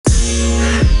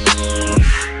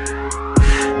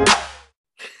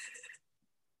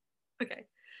Okay.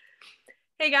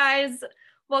 Hey guys,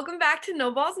 welcome back to No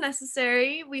Balls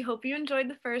Necessary. We hope you enjoyed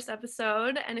the first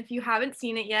episode, and if you haven't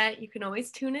seen it yet, you can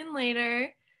always tune in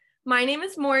later. My name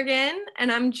is Morgan,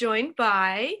 and I'm joined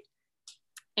by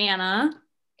Anna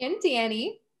and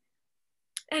Danny.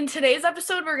 And today's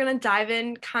episode, we're going to dive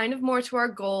in kind of more to our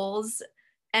goals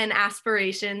and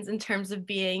aspirations in terms of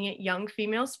being young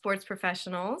female sports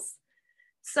professionals.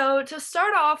 So to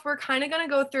start off, we're kind of going to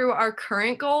go through our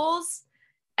current goals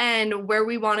and where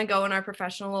we want to go in our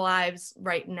professional lives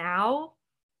right now.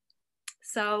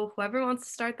 So whoever wants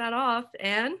to start that off,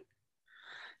 Anne?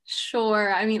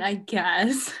 Sure. I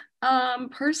guess.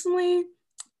 Personally,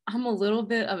 I'm a little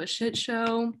bit of a shit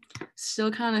show,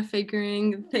 still kind of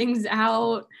figuring things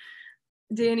out.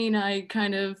 Danny and I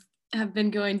kind of have been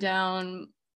going down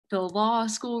the law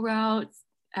school route.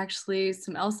 Actually,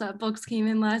 some LSAT books came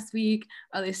in last week.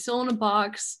 Are they still in a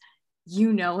box?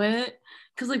 You know it.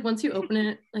 Because, once you open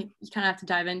it, you kind of have to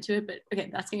dive into it. But, okay,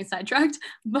 that's getting sidetracked.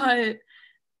 But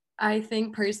I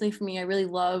think personally for me, I really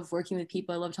love working with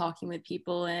people. I love talking with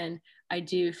people. And I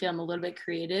do feel I'm a little bit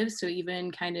creative. So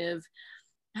even kind of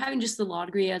having just the law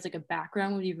degree as a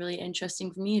background would be really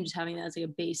interesting for me, and just having that as a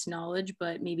base knowledge,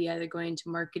 but maybe either going to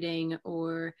marketing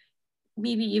or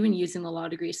maybe even using the law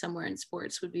degree somewhere in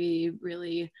sports would be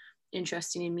really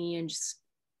interesting to me, and just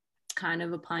kind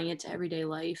of applying it to everyday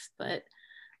life. But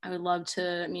I would love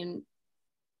to,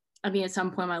 at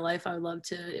some point in my life, I would love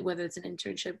to, whether it's an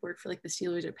internship, work for the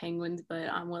Steelers or Penguins, but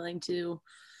I'm willing to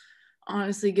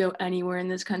honestly go anywhere in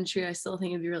this country. I still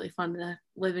think it'd be really fun to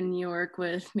live in New York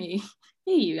with me,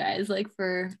 you guys,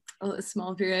 for a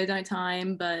small period of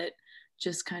time, but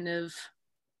just kind of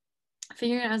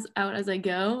figuring it out as I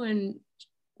go, and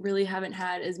really haven't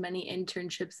had as many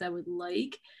internships as I would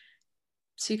like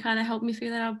to kind of help me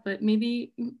figure that out. But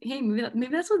maybe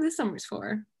that's what this summer's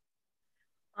for.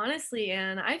 Honestly,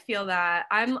 Anne, I feel that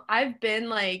I've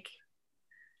been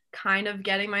kind of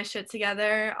getting my shit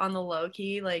together on the low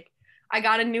key. I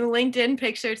got a new LinkedIn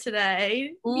picture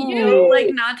today.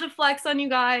 Not to flex on you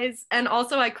guys. And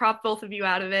also I cropped both of you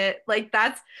out of it.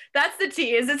 That's the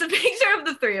tease. It's a picture of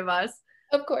the three of us.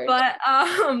 Of course. But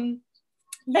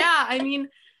yeah,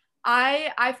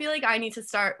 I feel like I need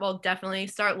to definitely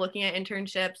start looking at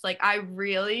internships. I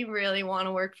really, really want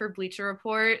to work for Bleacher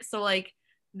Report. So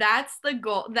that's the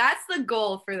goal. That's the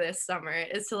goal for this summer,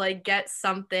 is to get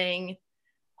something,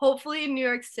 hopefully in New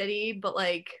York City, but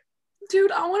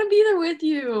dude, I want to be there with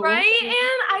you. Right?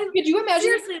 And could you imagine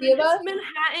seriously,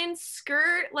 Manhattan,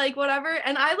 skirt, whatever.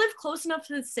 And I live close enough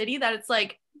to the city that it's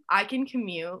I can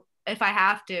commute if I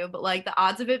have to, but the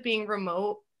odds of it being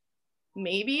remote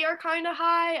maybe are kind of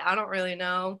high. I don't really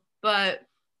know, but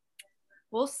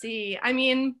we'll see.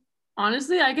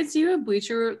 Honestly, I could see you at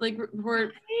Bleacher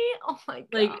Report. Oh my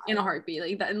god. In a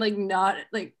heartbeat, that, not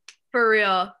for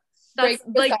real. That's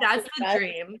that's the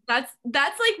dream. That's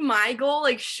my goal,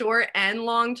 short and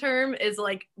long term, is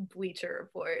Bleacher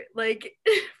Report,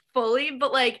 fully.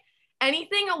 But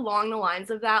anything along the lines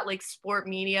of that, sport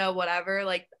media, whatever.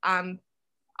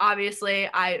 Obviously,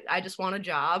 I just want a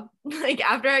job.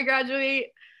 After I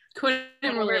graduate,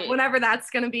 whenever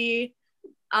that's gonna be.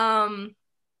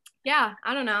 Yeah,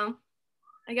 I don't know.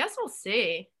 I guess we'll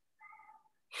see.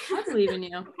 I believe in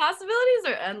you. Possibilities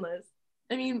are endless.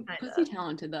 Pussy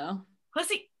talented though.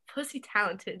 Pussy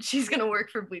talented. She's gonna work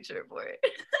for Bleacher Report.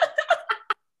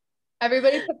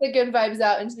 Everybody put the good vibes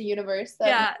out into the universe.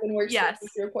 That works for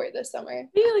Bleacher Report this summer.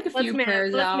 Maybe a few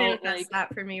prayers out. Let's manifest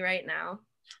that for me right now.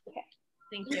 Okay.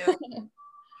 Thank you.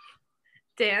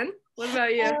 Dan, what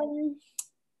about you?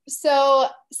 So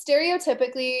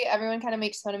stereotypically, everyone kind of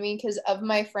makes fun of me because of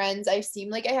my friends. I seem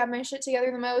like I have my shit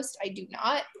together the most. I do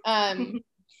not.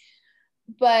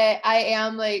 But I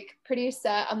am pretty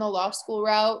set on the law school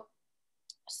route.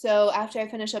 So after I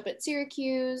finish up at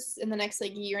Syracuse in the next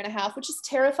year and a half, which is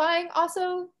terrifying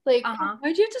also, why'd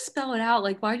you have to spell it out?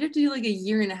 Why'd you have to do a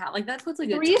year and a half? That's what's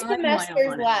 3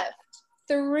 semesters left.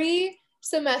 3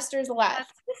 semesters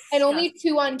left and only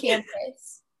 2 on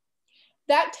campus.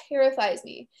 That terrifies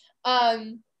me.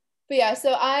 But yeah,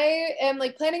 so I am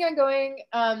planning on going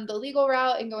the legal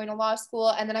route and going to law school,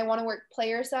 and then I want to work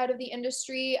player side of the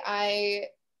industry. I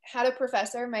had a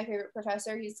professor, my favorite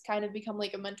professor, he's kind of become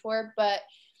a mentor, but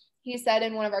he said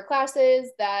in one of our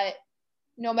classes that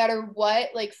no matter what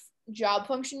job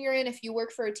function you're in, if you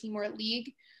work for a team or a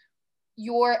league,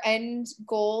 your end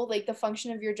goal, the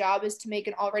function of your job, is to make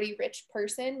an already rich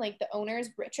person, the owners,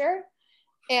 richer.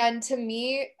 And to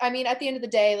me, at the end of the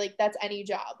day, that's any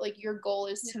job. Your goal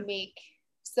is to make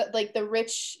the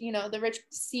rich, the rich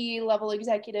C-level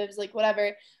executives,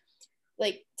 whatever,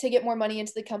 to get more money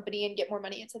into the company and get more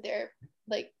money into their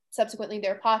subsequently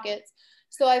their pockets.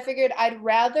 So I figured I'd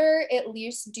rather at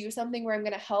least do something where I'm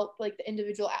going to help like the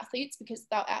individual athletes, because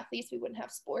without athletes we wouldn't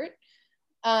have sport.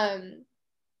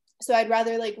 So I'd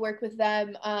rather like work with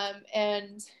them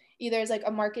and either as like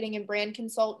a marketing and brand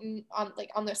consultant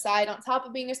on their side, on top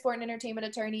of being a sport and entertainment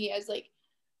attorney, as like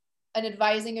an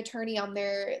advising attorney on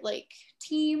their like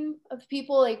team of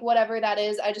people, like whatever that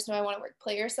is. I just know I want to work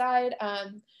player side.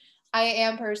 I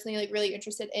am personally like really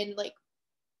interested in like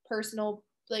personal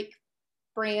like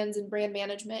brands and brand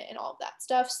management and all of that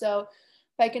stuff. So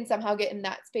if I can somehow get in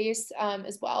that space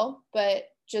as well. But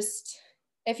just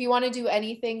if you want to do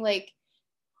anything like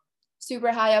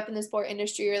super high up in the sport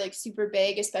industry or like super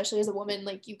big, especially as a woman,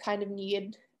 like you kind of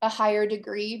need a higher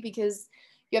degree because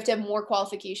you have to have more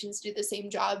qualifications to do the same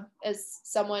job as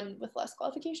someone with less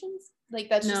qualifications. Like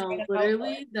that's just kind of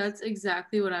literally that's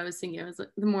exactly what I was thinking. I was like,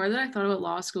 the more that I thought about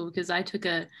law school, because I took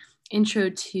a intro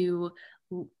to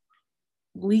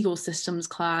legal systems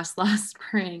class last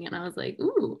spring, and I was like,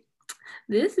 ooh,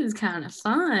 this is kind of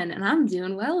fun and I'm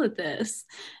doing well at this.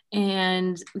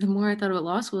 And the more I thought about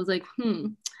law school, I was like,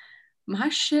 my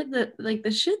shit, that like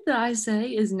the shit that I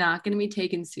say is not going to be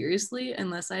taken seriously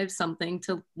unless I have something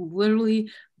to literally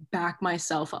back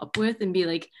myself up with and be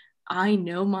like, I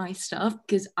know my stuff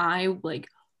because I like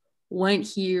went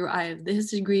here, I have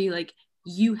this degree, like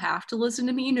you have to listen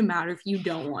to me no matter if you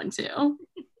don't want to.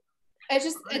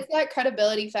 It's that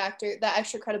credibility factor, that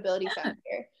extra credibility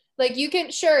factor. Like you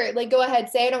can, sure, like go ahead,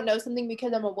 say I don't know something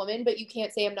because I'm a woman, but you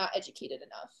can't say I'm not educated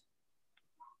enough.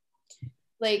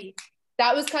 Like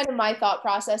that was kind of my thought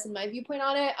process and my viewpoint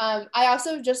on it. I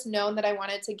also just known that I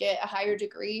wanted to get a higher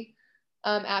degree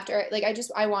after, like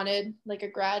I wanted like a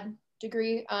grad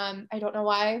degree. I don't know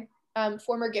why.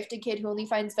 Former gifted kid who only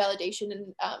finds validation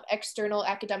in external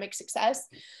academic success.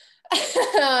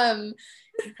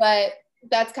 But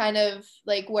that's kind of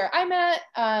like where I'm at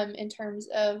in terms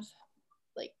of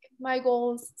like my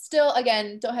goals. Still,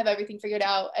 again, don't have everything figured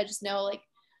out. I just know like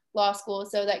law school,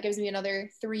 so that gives me another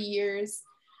 3 years.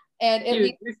 And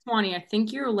dude, you're 20. I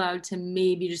think you're allowed to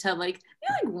maybe just have like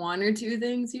one or two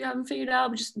things you haven't figured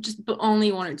out, but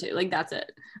only one or two. Like that's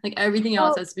it. Like everything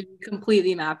else has to be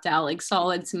completely mapped out, like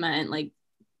solid cement. Like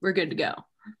we're good to go.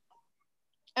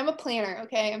 I'm a planner,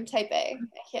 okay? I'm type A.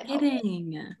 I can't help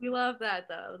it. We love that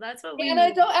though. That's what we and need.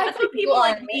 I don't That's what people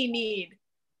like me need.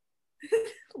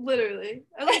 Literally.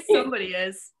 At least somebody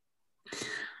is.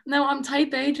 No, I'm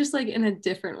type A just like in a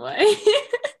different way.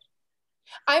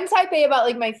 I'm type A about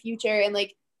like my future and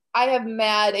like I have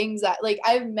mad anxiety. Like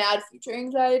I have mad future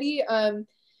anxiety.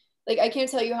 Like I can't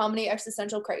tell you how many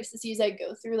existential crises I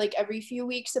go through like every few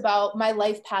weeks about my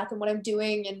life path and what I'm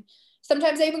doing. And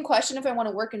sometimes I even question if I want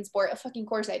to work in sport. Of fucking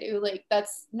course I do. Like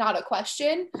that's not a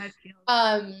question.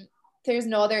 There's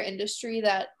no other industry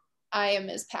that I am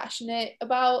as passionate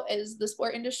about as the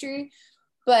sport industry.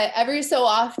 But every so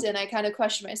often I kind of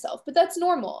question myself, but that's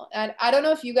normal. And I don't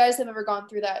know if you guys have ever gone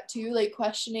through that too, like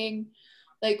questioning,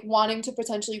 like wanting to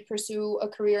potentially pursue a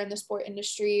career in the sport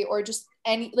industry or just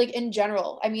any, like in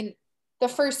general. I mean, the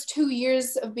first 2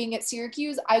 years of being at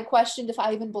Syracuse, I questioned if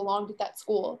I even belonged at that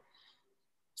school.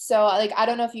 So like, I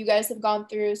don't know if you guys have gone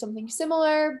through something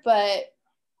similar, but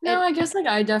no, I guess like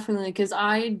I definitely, because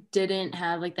I didn't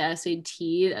have like the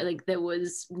SAT like that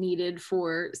was needed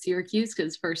for Syracuse,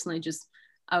 because personally just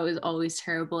I was always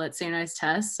terrible at standardized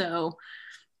tests. So,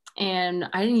 and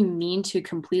I didn't even mean to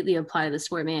completely apply to the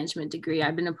sport management degree.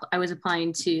 I was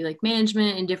applying to like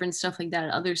management and different stuff like that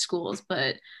at other schools,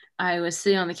 but I was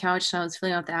sitting on the couch and I was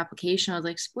filling out the application. I was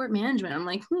like, sport management. I'm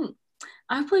like,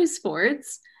 I play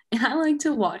sports and I like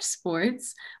to watch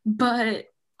sports, but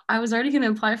I was already going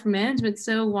to apply for management,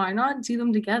 so why not do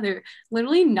them together?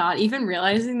 Literally not even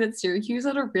realizing that Syracuse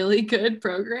had a really good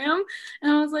program.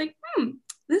 And I was like,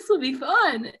 this will be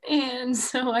fun. And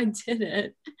so I did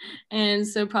it. And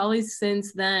so probably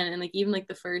since then, and like even like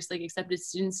the first like accepted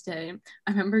students day,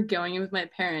 I remember going in with my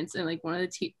parents and like one of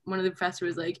the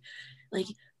professors was like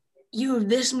you have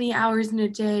this many hours in a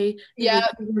day. Yeah,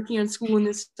 working on school and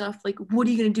this stuff. Like, what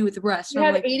are you gonna do with the rest? You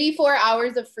have like 84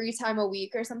 hours of free time a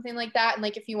week or something like that. And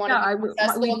like, if you want to be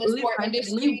successful in the sport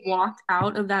industry, walked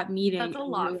out of that meeting. That's a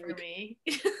lot for me.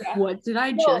 What did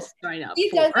I just sign up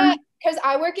for? Does that because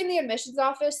I work in the admissions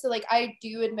office, so like I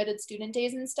do admitted student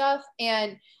days and stuff.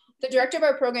 And the director of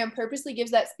our program purposely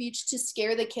gives that speech to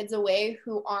scare the kids away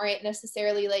who aren't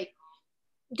necessarily like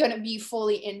gonna be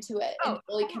fully into it and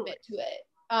fully commit to it.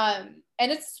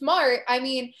 And it's smart. I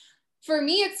mean, for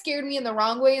me, it scared me in the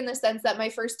wrong way in the sense that my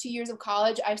first 2 years of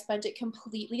college, I spent it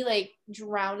completely like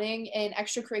drowning in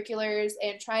extracurriculars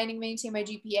and trying to maintain my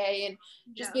GPA and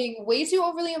just being way too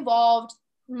overly involved,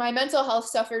 my mental health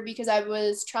suffered because I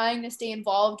was trying to stay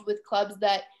involved with clubs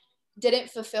that didn't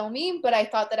fulfill me, but I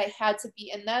thought that I had to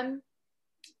be in them.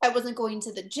 I wasn't going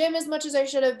to the gym as much as I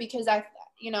should have because I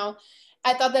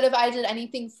thought that if I did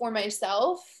anything for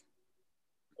myself,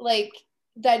 like,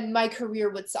 then my career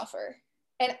would suffer.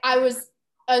 And I was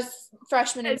a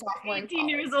freshman and sophomore 18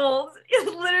 years old.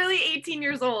 Literally 18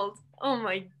 years old. Oh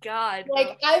my God.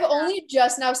 Like, I've only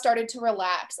just now started to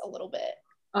relax a little bit.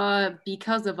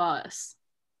 Because of us.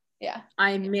 Yeah.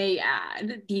 I may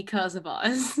add, because of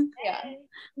us. Yeah.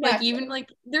 Like, even like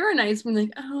there are nights when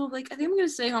like, oh, like I think I'm gonna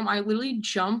stay home. I literally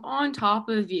jump on top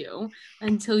of you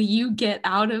until you get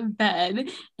out of bed and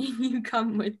you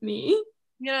come with me.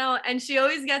 And she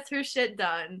always gets her shit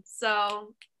done.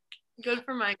 So good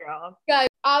for my girl. Guys,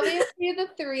 obviously the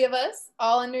three of us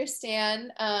all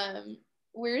understand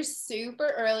we're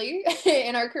super early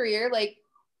in our career, like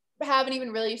haven't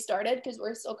even really started because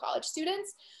we're still college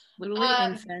students. Literally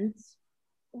infants.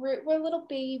 We're little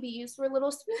babies. We're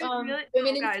little really?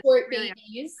 women in sport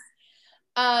babies.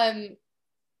 But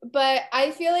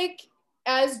I feel like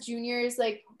as juniors,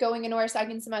 like going into our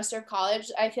second semester of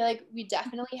college, I feel like we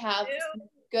definitely have some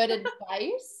good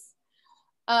advice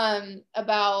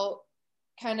about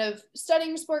kind of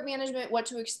studying sport management, what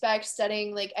to expect,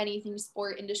 studying like anything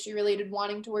sport industry related,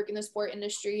 wanting to work in the sport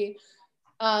industry.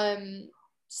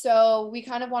 So we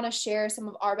kind of want to share some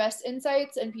of our best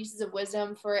insights and pieces of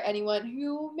wisdom for anyone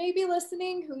who may be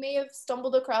listening, who may have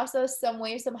stumbled across us some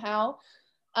way, somehow,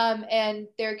 and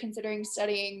they're considering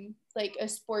studying like a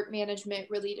sport management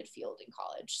related field in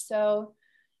college. So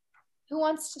who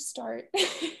wants to start?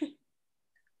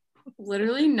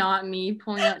 Literally not me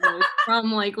pulling out notes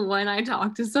from like when I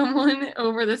talk to someone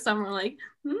over the summer, like,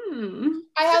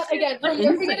 I have, again, from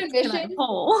working in admissions,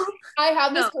 I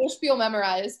have this whole spiel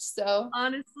memorized, so.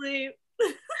 Honestly,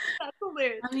 that's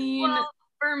hilarious. I mean, well,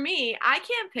 for me, I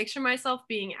can't picture myself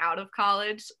being out of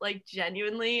college, like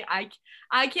genuinely.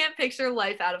 I can't picture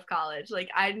life out of college. Like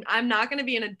I'm not going to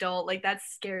be an adult, like that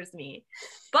scares me.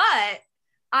 But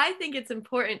I think it's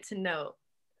important to note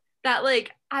that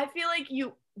like I feel like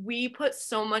we put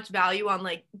so much value on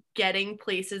like getting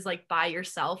places like by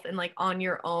yourself and like on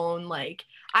your own, like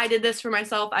I did this for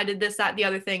myself, I did this, that, the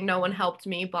other thing, no one helped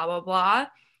me, blah blah blah.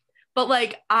 But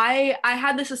like I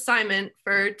had this assignment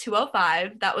for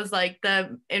 205 that was like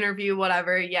the interview,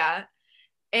 whatever, yeah.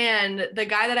 And the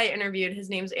guy that I interviewed, his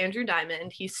name's Andrew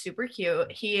Diamond. He's super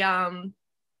cute. He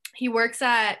works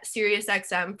at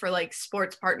SiriusXM for like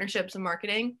sports partnerships and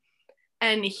marketing.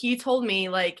 And he told me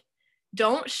like,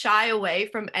 don't shy away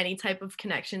from any type of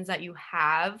connections that you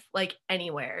have, like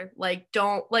anywhere. Like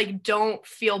don't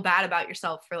feel bad about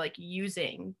yourself for like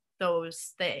using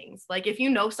those things. Like if you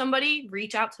know somebody,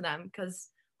 reach out to them, because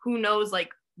who knows like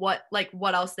what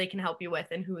else they can help you with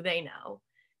and who they know.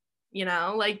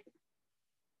 Like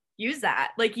use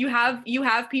that. Like you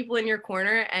have people in your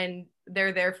corner and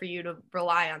they're there for you to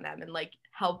rely on them and like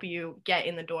help you get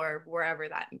in the door wherever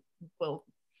that will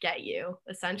get you,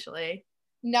 essentially.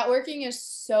 Networking is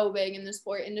so big in the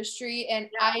sport industry, and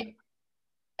I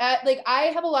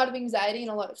have a lot of anxiety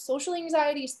and a lot of social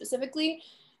anxiety specifically.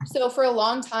 So for a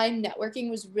long time,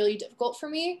 networking was really difficult for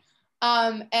me.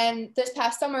 And this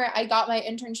past summer, I got my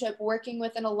internship working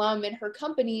with an alum in her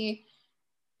company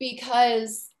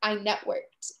because I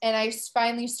networked, and I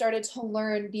finally started to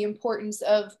learn the importance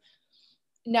of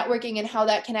networking and how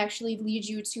that can actually lead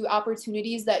you to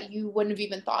opportunities that you wouldn't have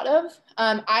even thought of.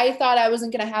 I thought I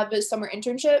wasn't going to have a summer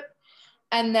internship.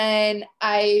 And then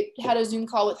I had a Zoom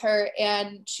call with her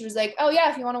and she was like, oh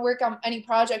yeah, if you want to work on any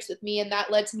projects with me. And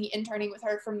that led to me interning with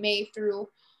her from May through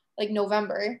like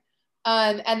November.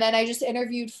 And then I just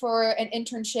interviewed for an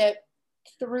internship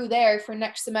through there for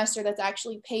next semester that's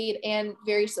actually paid and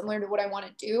very similar to what I want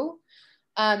to do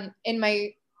in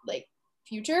my like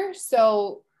future.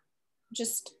 So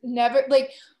just never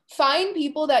like find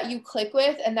people that you click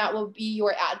with and that will be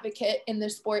your advocate in the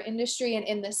sport industry and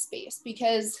in this space,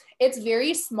 because it's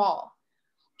very small.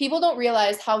 People don't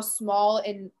realize how small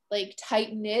and like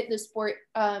tight knit the sport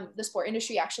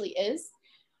industry actually is.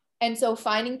 And so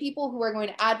finding people who are going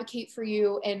to advocate for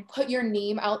you and put your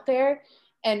name out there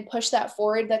and push that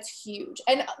forward, that's huge.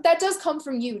 And that does come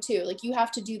from you too. Like you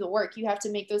have to do the work, you have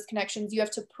to make those connections, you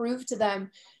have to prove to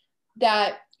them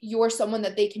that you're someone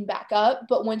that they can back up.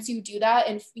 But once you do that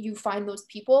and you find those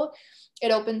people,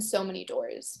 it opens so many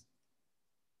doors.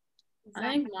 I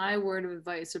think my word of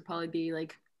advice would probably be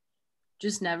like,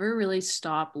 just never really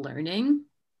stop learning.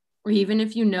 Or even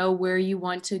if you know where you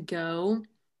want to go,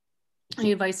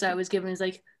 the advice that I was given is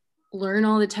like, learn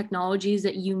all the technologies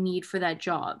that you need for that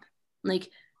job. Like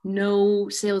know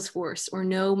Salesforce or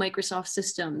know Microsoft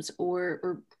systems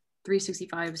or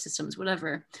 365 systems,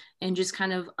 whatever, and just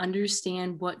kind of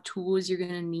understand what tools you're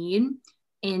going to need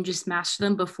and just master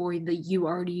them before you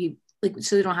already, like,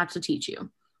 so they don't have to teach you.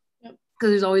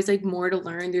 Because there's always like more to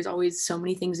learn. There's always so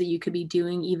many things that you could be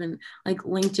doing, even like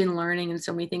LinkedIn learning and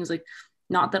so many things. Like,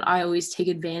 not that I always take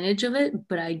advantage of it,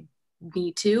 but I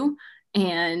need to.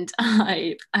 And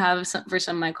I have some for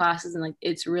some of my classes, and like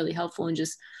it's really helpful, and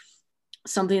just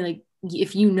something like,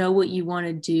 if you know what you want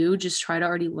to do, just try to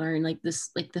already learn like this,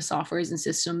 like the softwares and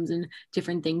systems and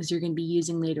different things you're going to be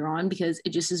using later on, because it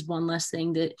just is one less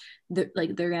thing that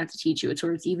like they're going to have to teach you.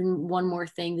 It's even one more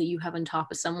thing that you have on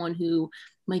top of someone who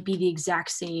might be the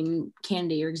exact same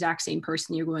candidate or exact same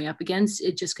person you're going up against.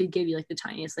 It just could give you like the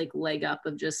tiniest like leg up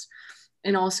of just,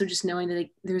 and also just knowing that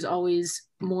like, there's always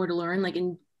more to learn, like,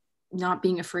 and not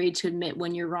being afraid to admit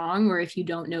when you're wrong, or if you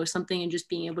don't know something, and just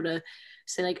being able to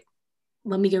say like,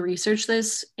 let me go research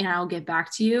this and I'll get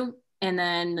back to you. And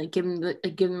then like give them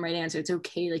the right answer. It's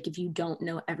okay. Like if you don't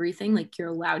know everything, like you're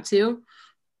allowed to,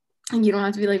 and you don't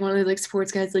have to be like one of the like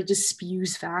sports guys, like just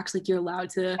spews facts. Like you're allowed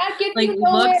to like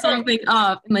look something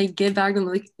up and like get back to them.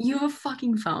 Like, you have a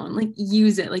fucking phone, like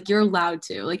use it. Like you're allowed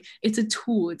to, like it's a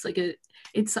tool. It's like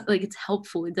it's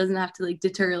helpful. It doesn't have to like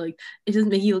deter, like it doesn't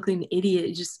make you look like an idiot.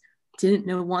 You just didn't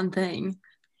know one thing.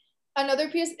 Another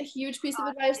huge piece of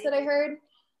advice that I heard,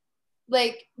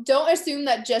 like, don't assume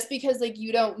that just because like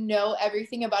you don't know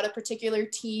everything about a particular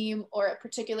team or a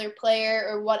particular player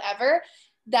or whatever,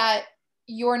 that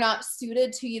you're not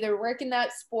suited to either work in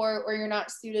that sport, or you're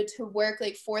not suited to work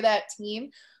like for that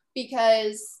team.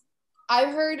 Because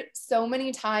I've heard so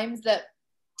many times that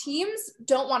teams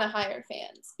don't want to hire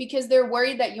fans because they're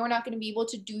worried that you're not going to be able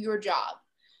to do your job,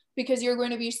 because you're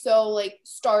going to be so like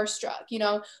starstruck. You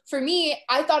know, for me,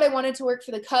 I thought I wanted to work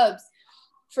for the Cubs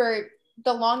for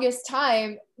the longest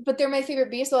time, but they're my favorite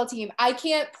baseball team. I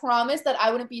can't promise that I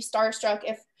wouldn't be starstruck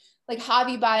if like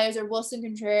Javi Baez or Wilson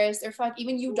Contreras or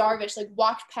even Yu Darvish like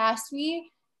walked past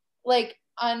me like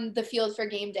on the field for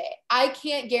game day. I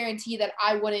can't guarantee that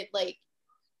I wouldn't like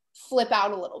flip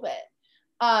out a little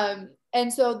bit.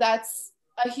 And so that's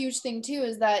a huge thing too,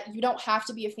 is that you don't have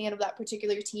to be a fan of that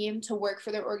particular team to work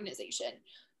for their organization.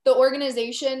 The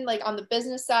organization, like on the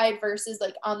business side versus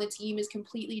like on the team, is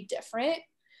completely different.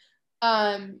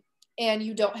 And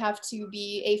you don't have to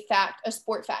be a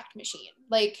sport fact machine.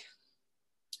 Like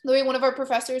the way one of our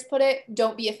professors put it,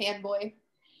 don't be a fanboy.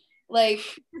 Like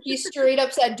he straight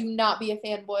up said, do not be a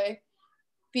fanboy,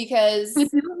 because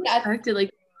that's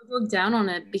like look down on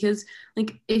it, because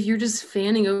like if you're just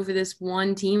fanning over this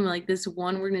one team, like this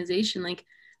one organization, like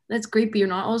that's great, but you're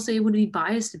not also able to be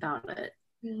biased about it.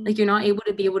 Like you're not able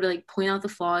to like point out the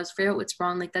flaws, figure out what's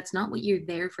wrong. Like that's not what you're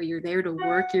there for. You're there to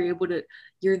work.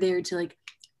 You're there to like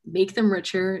make them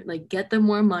richer, like get them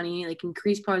more money, like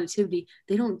increase productivity.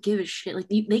 They don't give a shit. Like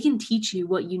they can teach you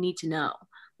what you need to know.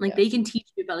 Like they can teach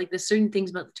you about like the certain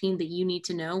things about the team that you need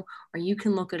to know, or you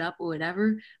can look it up or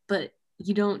whatever, but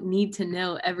you don't need to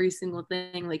know every single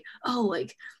thing. Like, oh,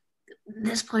 like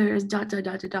this player is ... I'm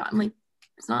like,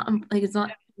 it's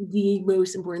not the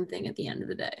most important thing at the end of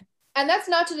the day. And that's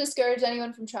not to discourage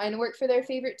anyone from trying to work for their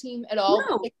favorite team at all.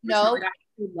 No. I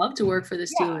would love to work for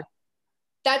this team.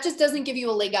 That just doesn't give you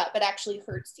a leg up. It actually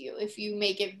hurts you if you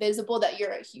make it visible that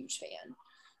you're a huge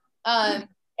fan.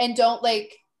 And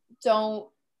don't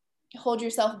hold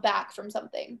yourself back from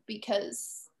something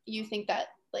because you think that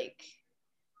like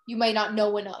you might not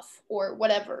know enough or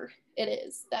whatever it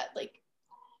is, that like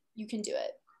you can do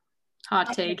it.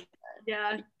 Hot take.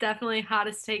 Yeah, definitely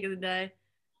hottest take of the day.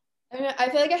 I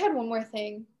feel like I had one more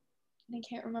thing and I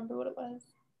can't remember what it was.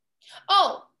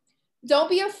 Oh, don't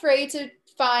be afraid to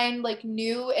find like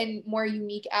new and more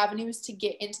unique avenues to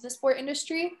get into the sport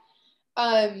industry.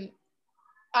 I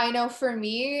know for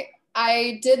me,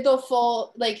 I did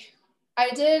all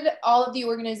of the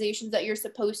organizations that you're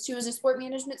supposed to as a sport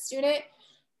management student.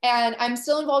 And I'm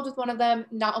still involved with one of them,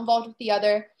 not involved with the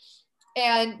other.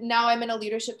 And now I'm in a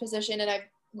leadership position, and I've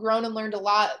grown and learned a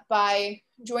lot by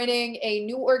joining a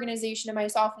new organization in my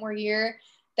sophomore year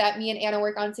that me and Anna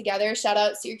work on together. Shout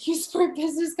out Syracuse Sport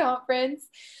Business Conference.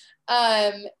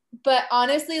 But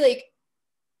honestly, like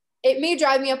it may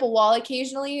drive me up a wall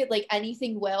occasionally, like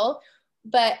anything will,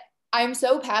 but I'm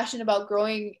so passionate about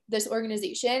growing this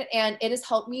organization, and it has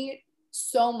helped me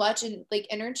so much in like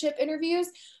internship interviews,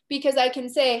 because I can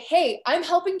say, hey, I'm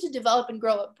helping to develop and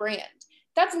grow a brand.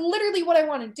 That's literally what I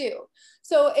want to do.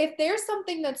 So if there's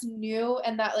something that's new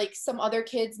and that like some other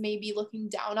kids may be looking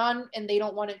down on and they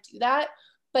don't want to do that,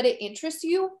 but it interests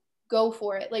you, go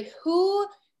for it. Like who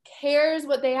cares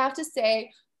what they have to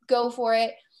say? Go for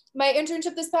it. My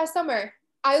internship this past summer,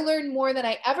 I learned more than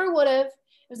I ever would have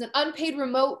was an unpaid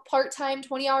remote part-time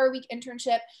 20-hour-a-week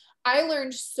internship. I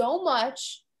learned so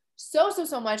much, so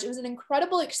much. It was an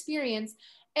incredible experience.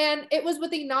 And it was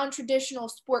with a non-traditional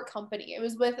sport company. It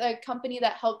was with a company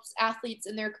that helps athletes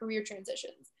in their career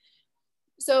transitions.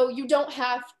 So you don't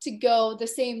have to go the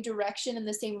same direction and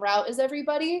the same route as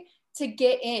everybody to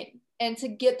get in and to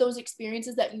get those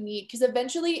experiences that you need, because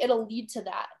eventually it'll lead to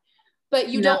that. But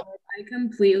you don't. I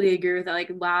completely agree with that.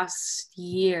 Like last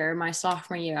year, my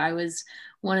sophomore year, I was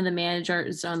one of the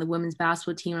managers on the women's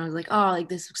basketball team. And I was like, oh, like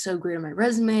this looks so great on my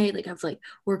resume. Like I've like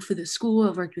worked for the school,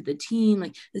 I've worked with the team.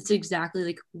 Like this is exactly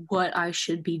like what I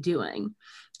should be doing.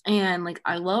 And like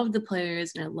I loved the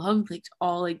players and I loved like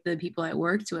all like the people I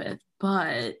worked with.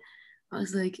 But I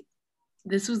was like,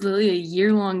 this was literally a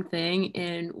year-long thing.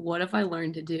 And what if I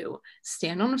learned to do?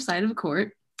 Stand on the side of a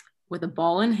court with a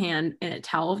ball in hand and a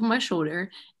towel over my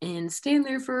shoulder and stand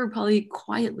there for probably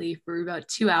quietly for about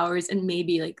 2 hours and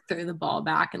maybe like throw the ball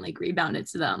back and like rebound it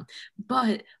to them.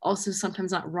 But also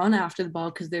sometimes not run after the ball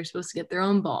because they're supposed to get their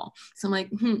own ball. So I'm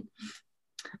like,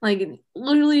 like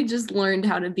literally just learned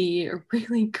how to be a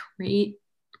really great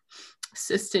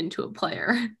assistant to a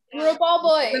player. You're a ball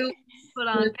boy. But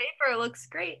on paper, it looks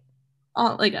great.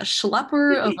 Like a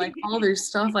schlepper of like all their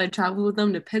stuff. I traveled with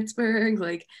them to Pittsburgh.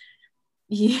 Like,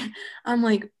 yeah, I'm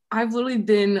like, I've literally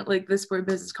been like the sport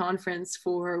business conference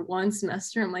for one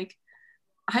semester. I'm like,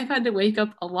 I've had to wake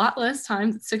up a lot less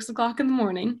times at 6 o'clock in the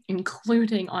morning,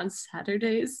 including on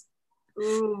Saturdays.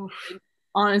 Ooh.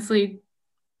 Honestly,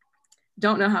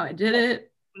 don't know how I did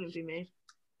it. Wouldn't be me.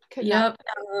 Yep.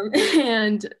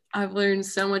 And I've learned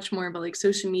so much more about like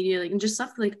social media, like, and just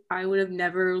stuff like I would have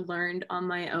never learned on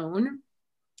my own.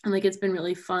 And like it's been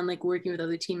really fun like working with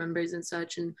other team members and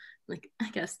such. And like I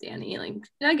guess Danny, like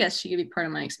I guess she could be part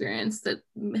of my experience that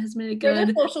has made it good. We're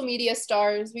the social media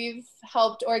stars. We've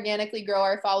helped organically grow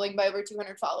our following by over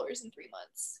 200 followers in 3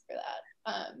 months for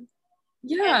that.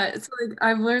 Yeah, it's like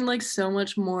I've learned like so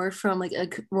much more from like a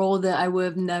role that I would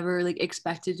have never like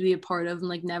expected to be a part of and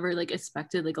like never like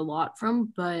expected like a lot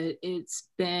from, but it's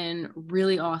been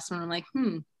really awesome. And I'm like,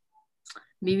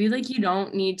 maybe like you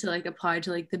don't need to like apply to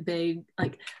like the big,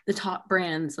 like the top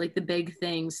brands, like the big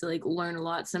things to like learn a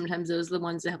lot. Sometimes those are the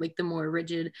ones that have like the more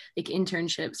rigid like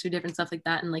internships or different stuff like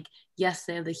that. And like, yes,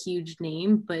 they have the huge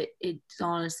name, but it's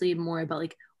honestly more about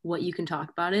like what you can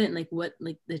talk about it and like what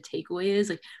like the takeaway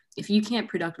is. Like if you can't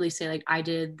productively say like I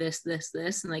did this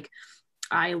and like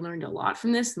I learned a lot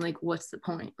from this, and like what's the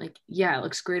point? Like yeah, it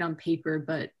looks great on paper,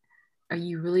 but are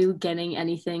you really getting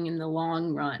anything in the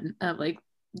long run of like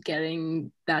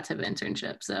getting that type of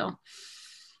internship? So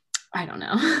I don't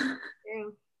know.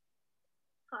 Damn.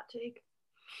 Hot take.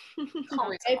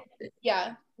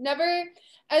 Yeah, never,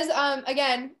 as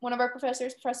again, one of our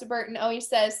professors, Professor Burton, always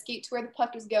says skate to where the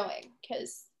puck is going,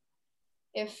 because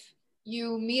if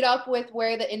you meet up with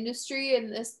where the industry in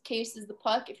this case is the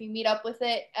puck, if you meet up with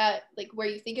it at like where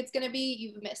you think it's going to be,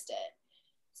 you've missed it.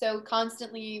 So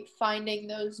constantly finding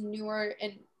those newer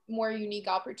and more unique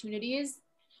opportunities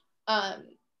are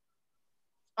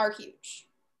huge.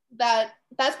 That's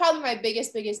probably my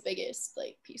biggest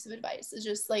like piece of advice is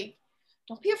just like,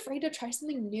 don't be afraid to try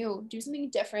something new, do something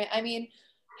different. I mean,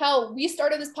 hell, we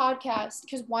started this podcast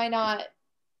because why not?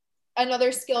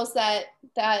 Another skill set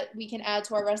that we can add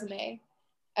to our resume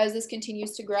as this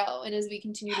continues to grow and as we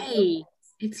continue to grow.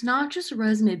 It's not just a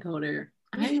resume builder.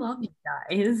 I love you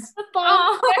guys.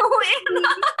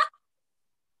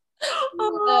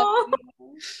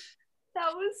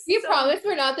 That was we promise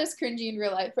we're not this cringy in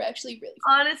real life. We're actually really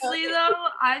fun. Honestly though,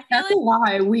 I feel that's like a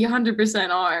lie. We 100%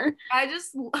 are. I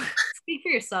just speak for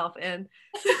yourself, and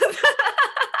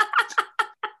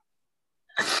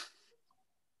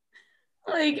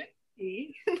like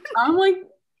I'm like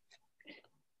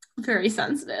very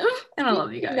sensitive and I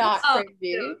love you guys. Not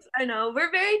cringy. I know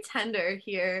we're very tender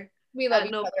here. We love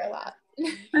each other a lot.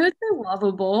 I would say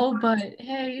lovable, but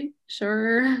hey,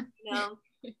 sure. No.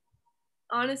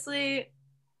 Honestly,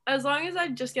 as long as I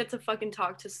just get to fucking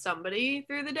talk to somebody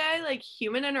through the day, like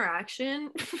human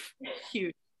interaction,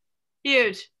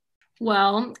 huge.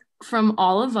 Well, from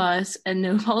all of us at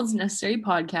No Balls Necessary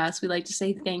podcast, we'd like to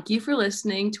say thank you for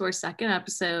listening to our second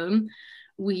episode.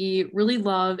 We really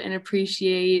love and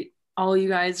appreciate all you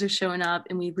guys are showing up,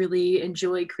 and we really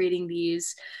enjoy creating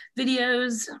these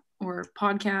videos or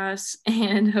podcasts,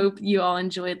 and hope you all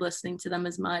enjoyed listening to them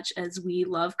as much as we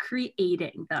love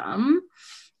creating them.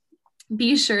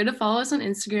 Be sure to follow us on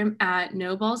Instagram at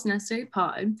No Balls Necessary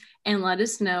Pod and let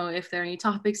us know if there are any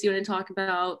topics you want to talk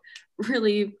about.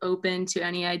 Really open to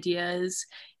any ideas,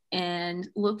 and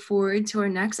look forward to our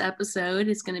next episode.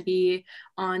 It's going to be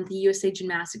on the USA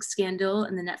Gymnastics scandal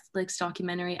and the Netflix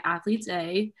documentary Athletes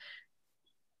A.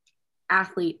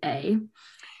 Athlete A.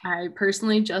 I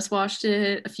personally just watched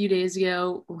it a few days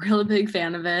ago. Really big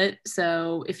fan of it.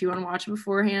 So if you want to watch it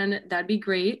beforehand, that'd be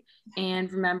great.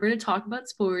 And remember to talk about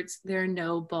sports. There are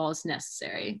no balls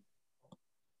necessary.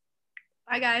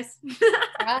 Bye, guys.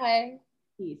 Bye.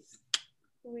 Peace.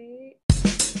 Wait.